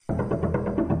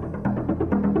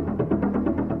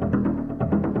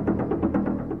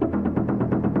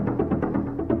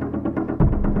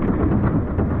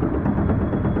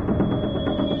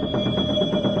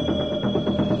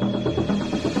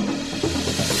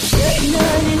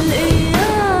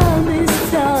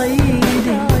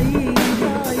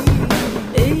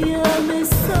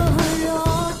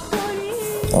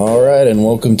All right, and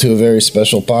welcome to a very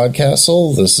special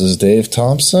PodCastle. This is Dave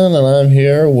Thompson, and I'm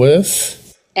here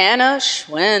with Anna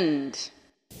Schwend.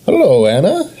 Hello,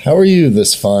 Anna. How are you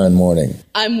this fine morning?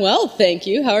 I'm well, thank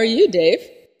you. How are you, Dave?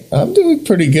 I'm doing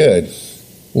pretty good.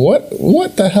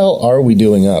 What the hell are we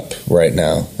doing up right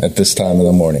now at this time of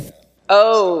the morning?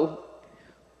 Oh,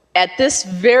 at this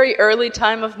very early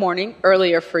time of morning,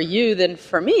 earlier for you than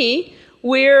for me,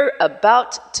 we're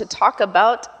about to talk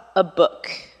about a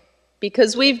book.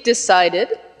 Because we've decided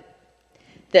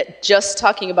that just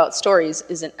talking about stories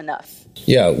isn't enough.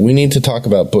 Yeah, we need to talk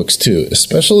about books too,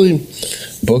 especially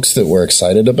books that we're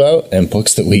excited about and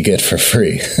books that we get for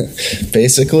free.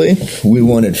 Basically, we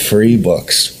wanted free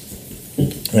books.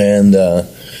 And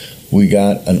we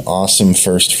got an awesome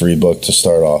first free book to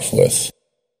start off with.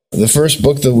 The first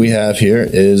book that we have here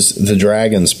is The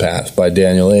Dragon's Path by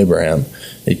Daniel Abraham.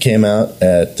 It came out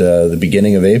at the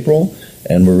beginning of April.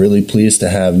 And we're really pleased to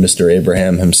have Mr.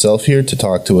 Abraham himself here to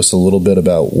talk to us a little bit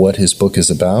about what his book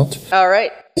is about. All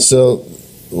right. So,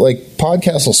 like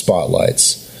PodCastle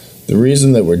Spotlights, the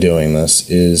reason that we're doing this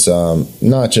is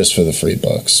not just for the free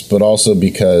books, but also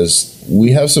because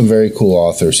we have some very cool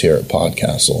authors here at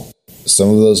PodCastle. Some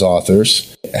of those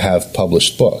authors have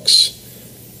published books.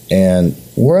 And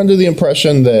we're under the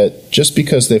impression that just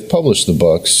because they've published the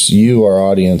books, you, our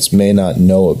audience, may not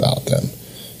know about them.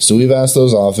 So we've asked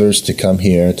those authors to come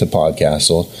here to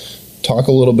PodCastle, talk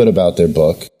a little bit about their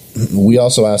book. We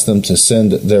also asked them to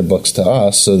send their books to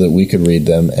us so that we could read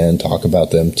them and talk about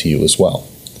them to you as well.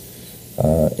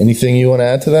 Anything you want to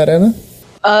add to that, Anna?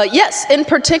 Yes. In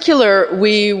particular,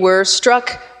 we were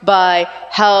struck by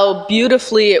how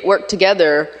beautifully it worked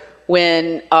together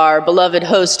when our beloved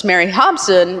host, Mary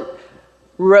Hobson,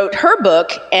 wrote her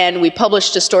book, and we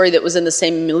published a story that was in the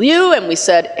same milieu, and we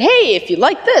said, hey, if you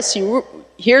like this,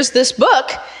 here's this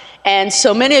book. And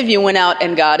so many of you went out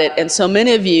and got it, and so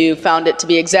many of you found it to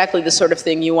be exactly the sort of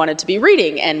thing you wanted to be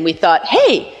reading. And we thought,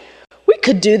 hey, we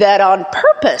could do that on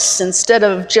purpose instead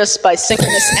of just by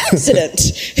synchronous accident.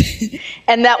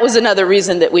 And that was another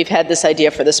reason that we've had this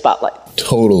idea for the Spotlight.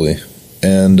 Totally.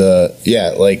 And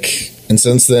and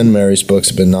since then, Mary's books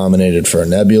have been nominated for a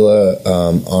Nebula.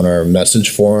 On our message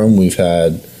forum, we've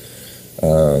had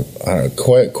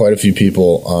quite a few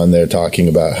people on there talking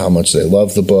about how much they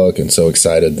love the book and so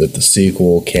excited that the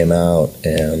sequel came out.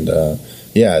 And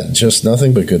just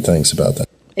nothing but good things about that.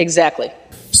 Exactly.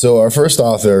 So our first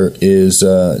author is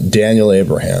Daniel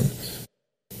Abraham.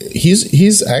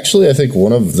 He's actually, I think,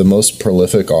 one of the most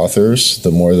prolific authors,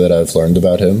 the more that I've learned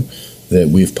about him, that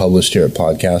we've published here at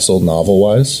PodCastle,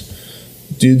 novel-wise.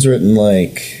 Dude's written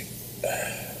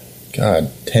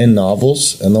 10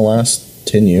 novels in the last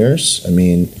 10 years. I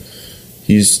mean,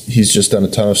 he's just done a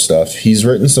ton of stuff. He's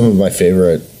written some of my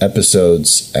favorite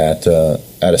episodes at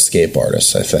Escape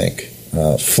Artists, I think.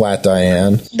 Flat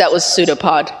Diane. That was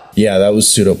Pseudopod. Yeah, that was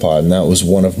Pseudopod, and that was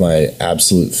one of my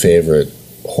absolute favorite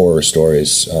horror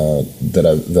stories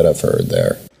that I've heard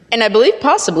there. And I believe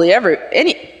possibly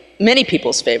many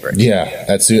people's favorite. Yeah,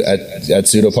 at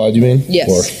Pseudopod, you mean?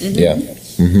 Yes. Yeah.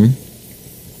 Mm-hmm.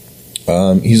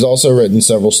 He's also written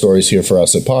several stories here for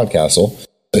us at PodCastle.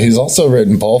 He's also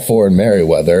written Balfour and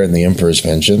Merriweather and The Emperor's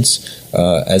Vengeance.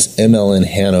 As ML in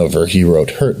Hanover, he wrote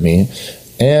Hurt Me,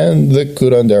 and The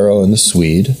Curandero and the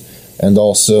Swede, and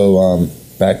also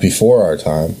Back Before Our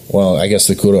Time. Well, I guess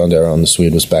The Curandero and the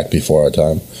Swede was back before our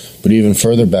time, but even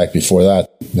further back before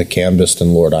that, The Cambist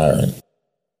and Lord Iron.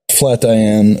 Flat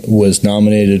Diane was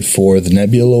nominated for the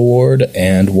Nebula Award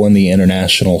and won the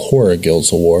International Horror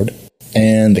Guilds Award.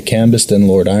 And The Cambist and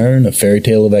Lord Iron, A Fairy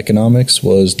Tale of Economics,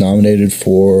 was nominated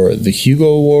for the Hugo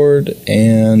Award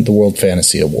and the World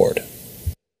Fantasy Award.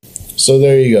 So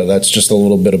there you go. That's just a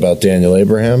little bit about Daniel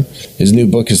Abraham. His new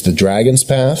book is The Dragon's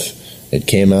Path. It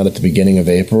came out at the beginning of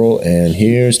April, and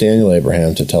here's Daniel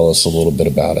Abraham to tell us a little bit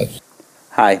about it.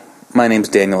 Hi, my name's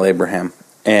Daniel Abraham,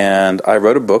 and I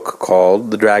wrote a book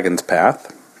called The Dragon's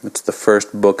Path. It's the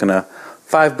first book in a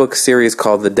 5-book series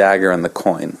called The Dagger and the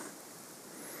Coin.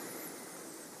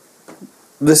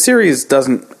 The series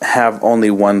doesn't have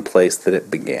only one place that it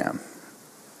began.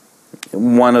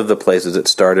 One of the places it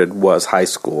started was high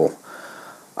school.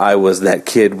 I was that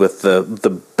kid with the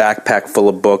backpack full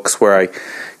of books where I,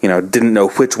 didn't know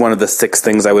which one of the 6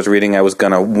 things I was reading I was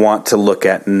going to want to look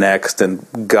at next, and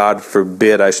God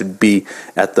forbid I should be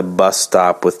at the bus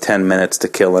stop with 10 minutes to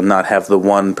kill and not have the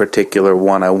one particular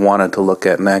one I wanted to look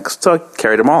at next. So I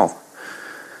carried them all.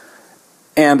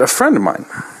 And a friend of mine,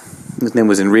 his name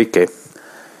was Enrique,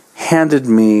 handed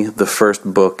me the first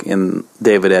book in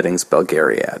David Eddings'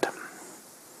 Belgariad.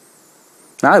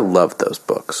 Now, I loved those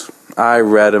books. I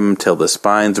read them till the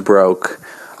spines broke.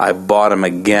 I bought them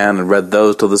again and read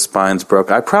those till the spines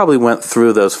broke. I probably went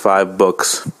through those 5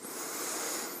 books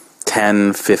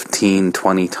 10, 15,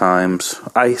 20 times.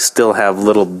 I still have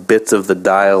little bits of the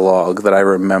dialogue that I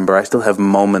remember. I still have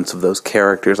moments of those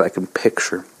characters I can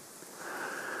picture.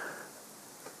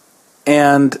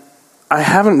 And I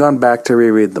haven't gone back to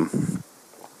reread them.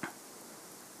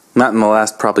 Not in the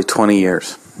last probably 20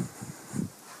 years.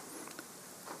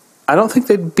 I don't think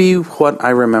they'd be what I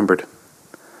remembered.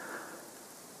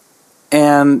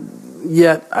 And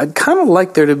yet, I'd kind of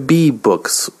like there to be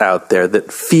books out there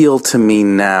that feel to me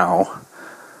now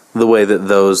the way that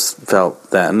those felt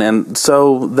then. And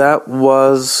so that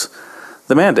was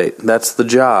the mandate. That's the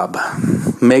job.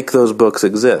 Make those books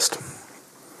exist.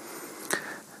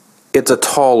 It's a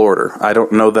tall order. I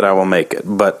don't know that I will make it,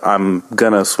 but I'm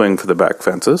going to swing for the back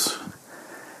fences.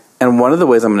 And one of the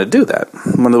ways I'm going to do that,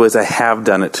 one of the ways I have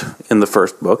done it in the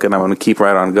first book, and I'm going to keep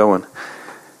right on going,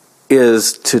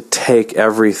 is to take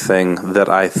everything that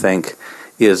I think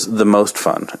is the most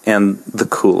fun and the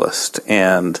coolest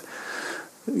and,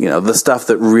 the stuff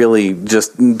that really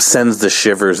just sends the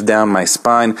shivers down my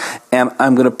spine, and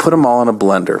I'm going to put them all in a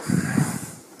blender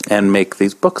and make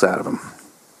these books out of them.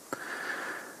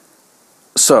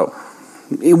 So,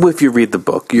 if you read the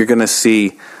book, you're going to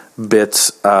see bits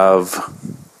of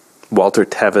Walter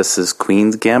Tevis's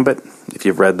Queen's Gambit, if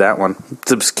you've read that one.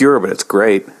 It's obscure, but it's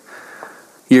great.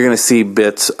 You're going to see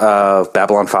bits of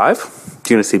Babylon 5.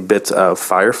 You're going to see bits of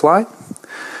Firefly.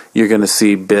 You're going to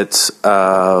see bits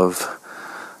of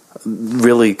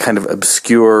really kind of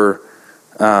obscure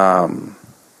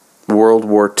World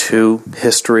War II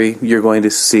history. You're going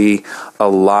to see a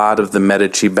lot of the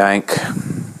Medici Bank.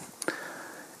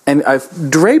 And I've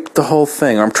draped the whole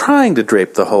thing, or I'm trying to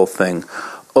drape the whole thing,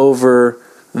 over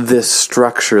this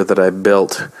structure that I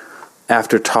built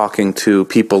after talking to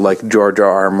people like George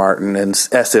R.R. Martin and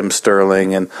S.M.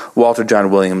 Sterling and Walter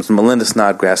John Williams, and Melinda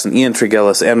Snodgrass and Ian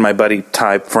Tregillis, and my buddy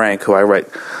Ty Frank, who I write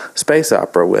space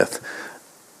opera with,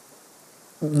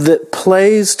 that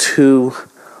plays to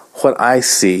what I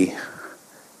see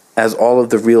as all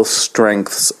of the real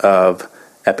strengths of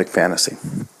epic fantasy,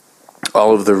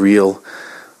 all of the real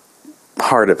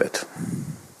heart of it.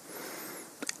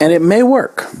 And it may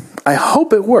work. I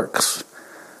hope it works.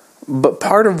 But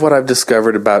part of what I've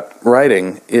discovered about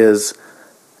writing is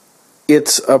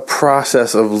it's a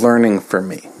process of learning for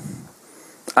me.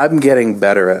 I'm getting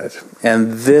better at it.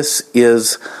 And this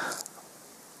is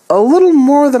a little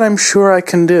more than I'm sure I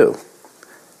can do.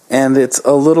 And it's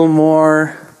a little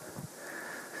more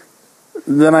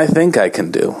than I think I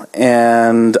can do.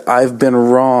 And I've been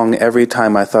wrong every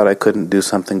time I thought I couldn't do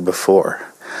something before.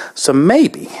 So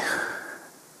maybe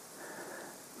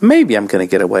I'm going to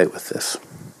get away with this.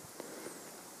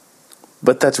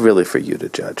 But that's really for you to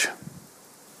judge.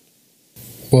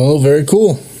 Well, very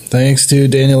cool. Thanks to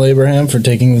Daniel Abraham for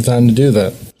taking the time to do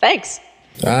that. Thanks.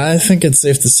 I think it's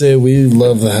safe to say we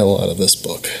love the hell out of this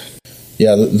book.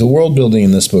 Yeah, the world building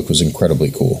in this book was incredibly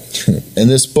cool. In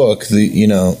this book,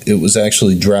 it was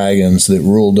actually dragons that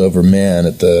ruled over man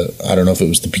I don't know if it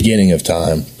was the beginning of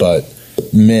time, but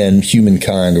men,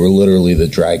 humankind, were literally the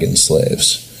dragon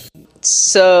slaves.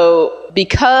 So,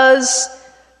 because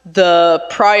the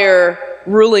prior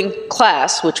ruling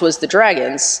class, which was the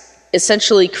dragons,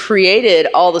 essentially created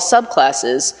all the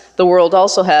subclasses, the world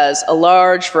also has a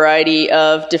large variety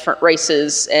of different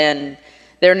races, and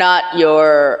they're not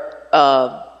your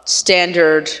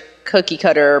standard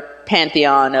cookie-cutter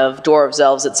pantheon of dwarves,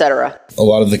 elves, etc. A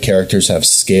lot of the characters have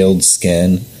scaled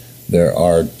skin. There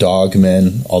are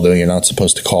dogmen, although you're not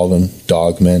supposed to call them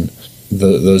dogmen.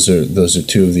 Those are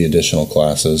two of the additional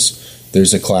classes.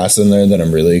 There's a class in there that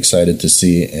I'm really excited to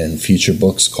see in future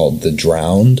books called the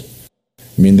Drowned.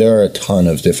 I mean, there are a ton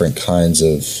of different kinds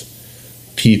of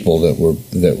people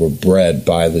that were bred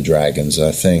by the dragons.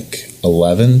 I think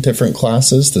 11 different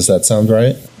classes. Does that sound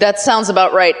right? That sounds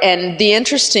about right. And the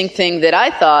interesting thing that I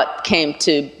thought came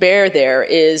to bear there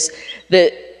is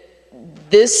that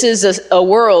this is a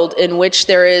world in which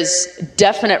there is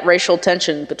definite racial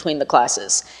tension between the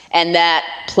classes, and that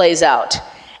plays out.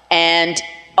 And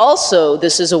also,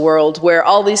 this is a world where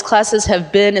all these classes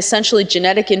have been essentially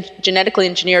genetically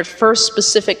engineered for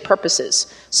specific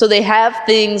purposes. So they have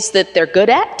things that they're good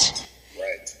at,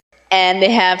 right, and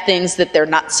they have things that they're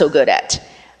not so good at.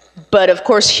 But of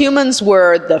course, humans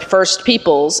were the first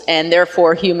peoples, and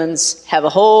therefore humans have a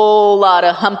whole lot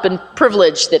of hump and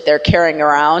privilege that they're carrying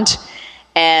around,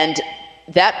 and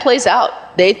that plays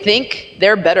out. They think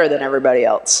they're better than everybody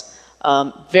else.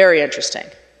 Very interesting.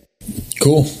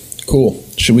 Cool.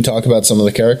 Should we talk about some of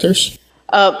the characters?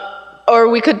 Or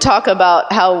we could talk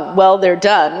about how well they're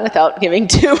done without giving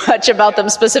too much about them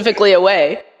specifically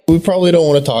away. We probably don't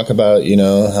want to talk about,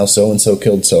 how so-and-so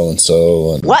killed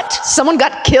so-and-so. What? Someone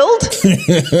got killed?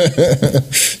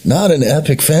 Not an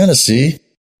epic fantasy.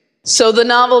 So the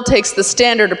novel takes the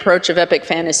standard approach of epic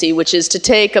fantasy, which is to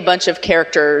take a bunch of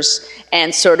characters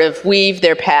and sort of weave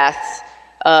their path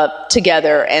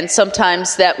together. And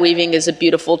sometimes that weaving is a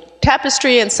beautiful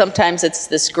tapestry, and sometimes it's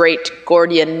this great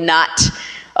Gordian knot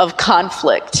of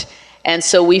conflict. And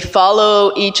so we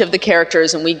follow each of the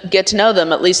characters and we get to know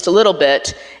them at least a little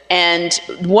bit. And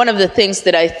one of the things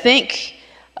that I think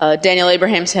Daniel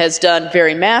Abrahams has done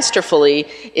very masterfully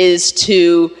is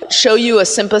to show you a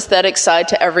sympathetic side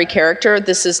to every character.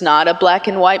 This is not a black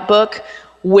and white book.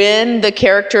 When the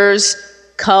characters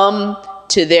come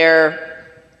to their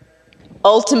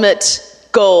ultimate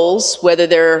goals, whether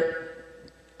they're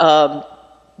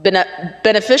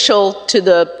beneficial to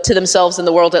themselves and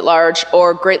the world at large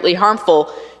or greatly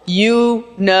harmful, you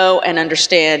know and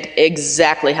understand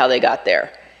exactly how they got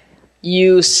there.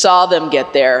 You saw them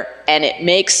get there, and it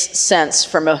makes sense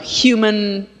from a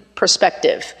human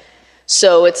perspective.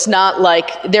 So it's not like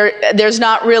there's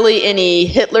not really any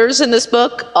Hitlers in this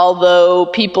book, although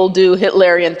people do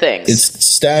Hitlerian things. It's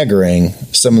staggering,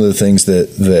 some of the things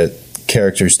that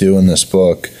characters do in this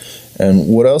book. And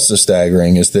what else is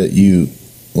staggering is that you,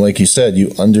 like you said,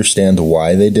 you understand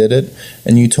why they did it,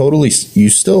 and you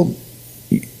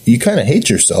kind of hate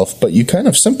yourself, but you kind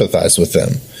of sympathize with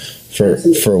them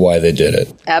for why they did it.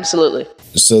 Absolutely.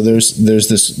 So there's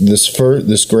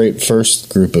this great first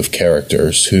group of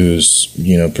characters whose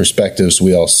perspectives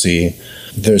we all see.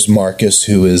 There's Marcus,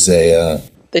 who is the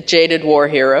jaded war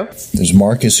hero. There's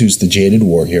Marcus, who's the jaded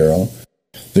war hero.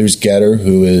 There's Getter,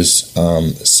 who is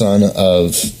son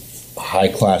of high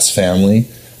class family,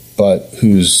 but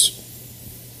who's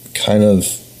kind of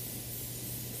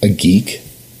a geek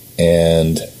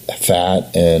and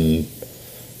fat and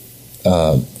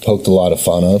poked a lot of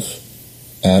fun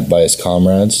at by his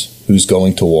comrades, who's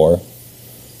going to war.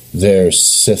 There's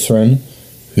Cithrin,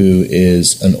 who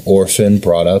is an orphan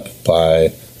brought up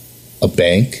by a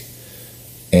bank.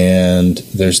 And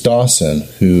there's Dawson,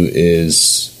 who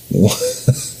is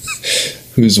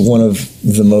who's one of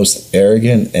the most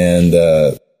arrogant and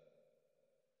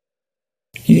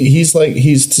he's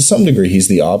to some degree he's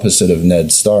the opposite of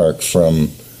Ned Stark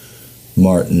from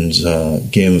Martin's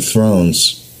Game of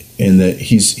Thrones, in that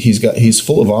he's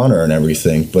full of honor and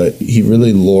everything, but he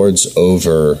really lords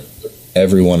over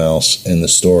everyone else in the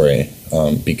story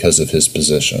because of his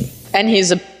position. And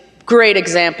he's a great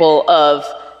example of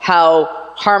how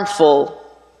harmful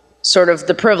sort of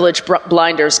the privilege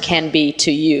blinders can be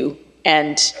to you.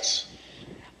 And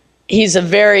he's a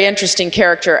very interesting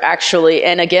character, actually.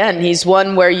 And again, he's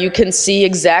one where you can see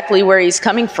exactly where he's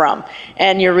coming from.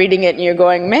 And you're reading it and you're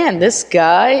going, man, this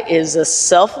guy is a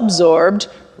self-absorbed,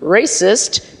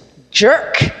 racist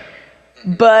jerk.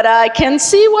 But I can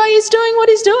see why he's doing what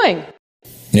he's doing.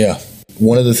 Yeah.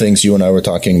 One of the things you and I were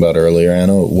talking about earlier,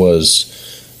 Anna, was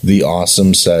the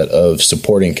awesome set of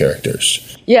supporting characters.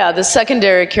 Yeah, the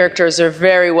secondary characters are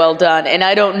very well done. And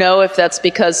I don't know if that's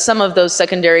because some of those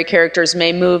secondary characters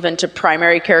may move into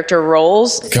primary character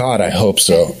roles. God, I hope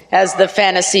so. As the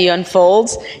fantasy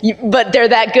unfolds. But they're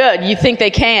that good. You think they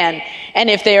can.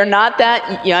 And if they are not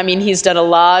that, he's done a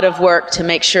lot of work to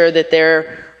make sure that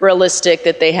they're realistic,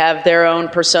 that they have their own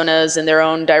personas and their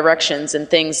own directions and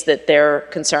things that they're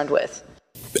concerned with.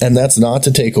 And that's not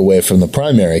to take away from the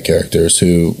primary characters,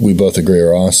 who we both agree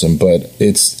are awesome, but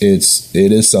it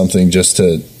is something just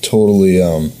to totally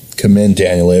commend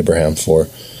Daniel Abraham for.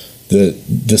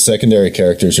 The secondary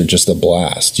characters are just a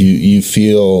blast. You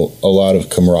feel a lot of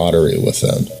camaraderie with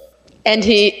them. And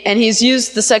he's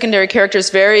used the secondary characters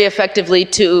very effectively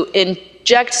to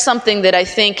inject something that I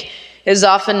think is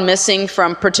often missing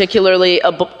from particularly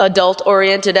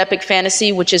adult-oriented epic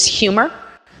fantasy, which is humor.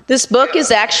 This book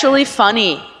is actually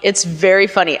funny. It's very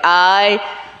funny. I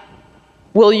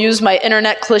will use my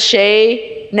internet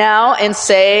cliche now and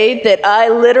say that I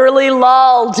literally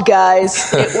lolled,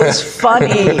 guys. It was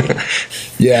funny.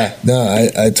 Yeah, no,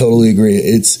 I totally agree.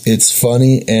 It's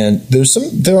funny, and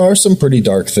there are some pretty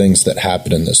dark things that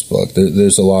happen in this book.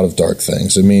 There's a lot of dark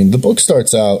things. I mean, the book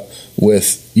starts out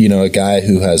with a guy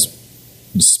who has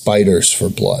spiders for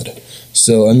blood.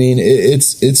 So I mean,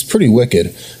 it's pretty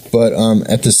wicked. But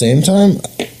at the same time,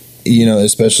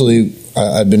 especially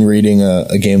I've been reading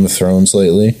a Game of Thrones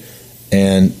lately,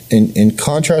 and in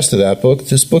contrast to that book,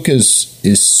 this book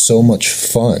is so much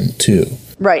fun too.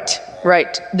 Right.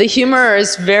 The humor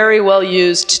is very well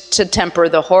used to temper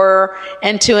the horror,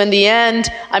 and to, in the end,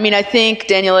 I mean, I think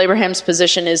Daniel Abraham's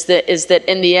position is that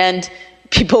in the end,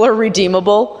 people are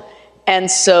redeemable,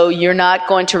 and so you're not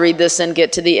going to read this and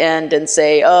get to the end and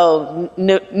say, "Oh,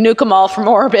 nuke them all from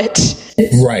orbit."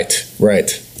 Right.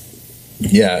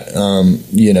 Yeah,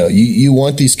 you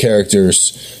want these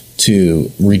characters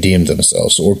to redeem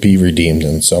themselves or be redeemed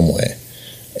in some way,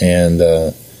 and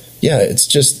it's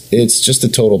just a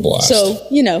total blast. So,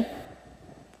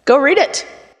 go read it.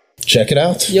 Check it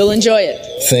out. You'll enjoy it.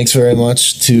 Thanks very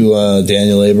much to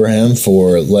Daniel Abraham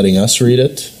for letting us read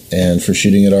it and for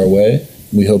shooting it our way.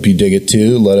 We hope you dig it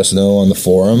too. Let us know on the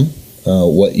forum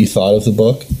what you thought of the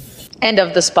book. And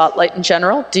of the Spotlight in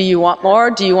general. Do you want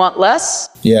more? Do you want less?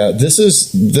 Yeah, this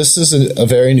is a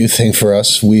very new thing for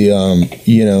us. We,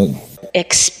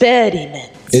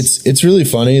 Experiment. It's really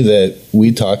funny that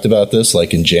we talked about this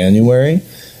like in January,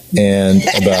 and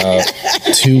about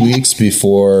 2 weeks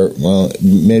before, well,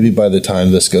 maybe by the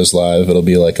time this goes live, it'll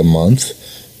be like a month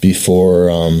before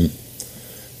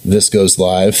this goes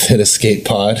live, that Escape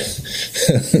Pod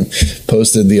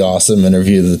posted the awesome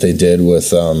interview that they did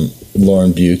with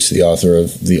Lauren Bukes, the author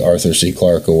of the Arthur C.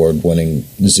 Clarke Award-winning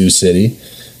Zoo City.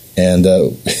 And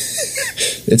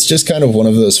it's just kind of one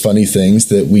of those funny things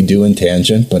that we do in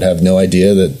tangent, but have no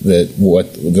idea that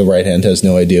what the right hand has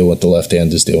no idea what the left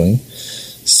hand is doing.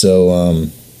 So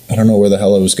I don't know where the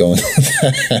hell I was going with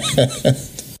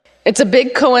that. It's a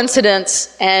big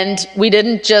coincidence, and we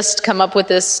didn't just come up with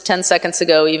this 10 seconds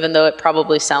ago, even though it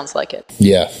probably sounds like it.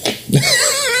 Yeah.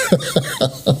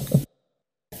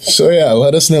 So yeah,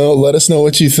 let us know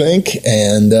what you think,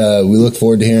 and we look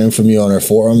forward to hearing from you on our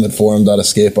forum at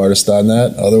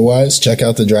forum.escapeartist.net. Otherwise, check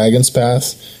out The Dragon's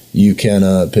Path. You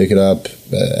can pick it up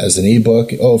as an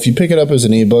ebook. Oh, if you pick it up as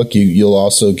an ebook, you'll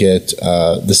also get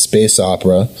the space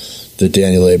opera that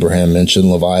Daniel Abraham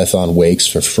mentioned, Leviathan Wakes,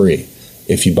 for free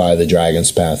if you buy The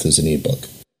Dragon's Path as an ebook.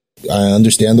 I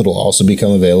understand it'll also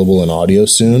become available in audio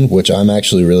soon, which I'm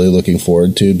actually really looking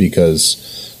forward to, because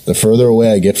the further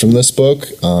away I get from this book,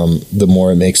 the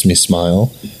more it makes me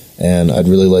smile, and I'd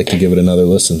really like to give it another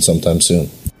listen sometime soon.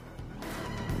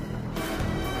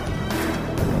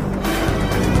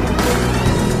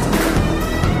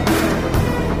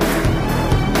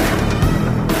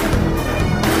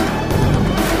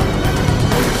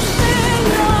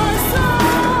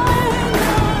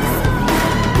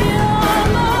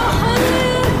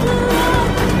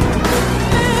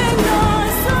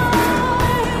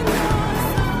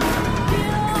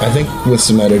 I think with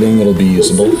some editing, it'll be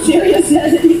usable. Serious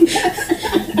editing.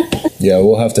 Yeah,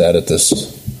 we'll have to edit this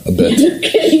a bit. You're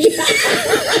kidding.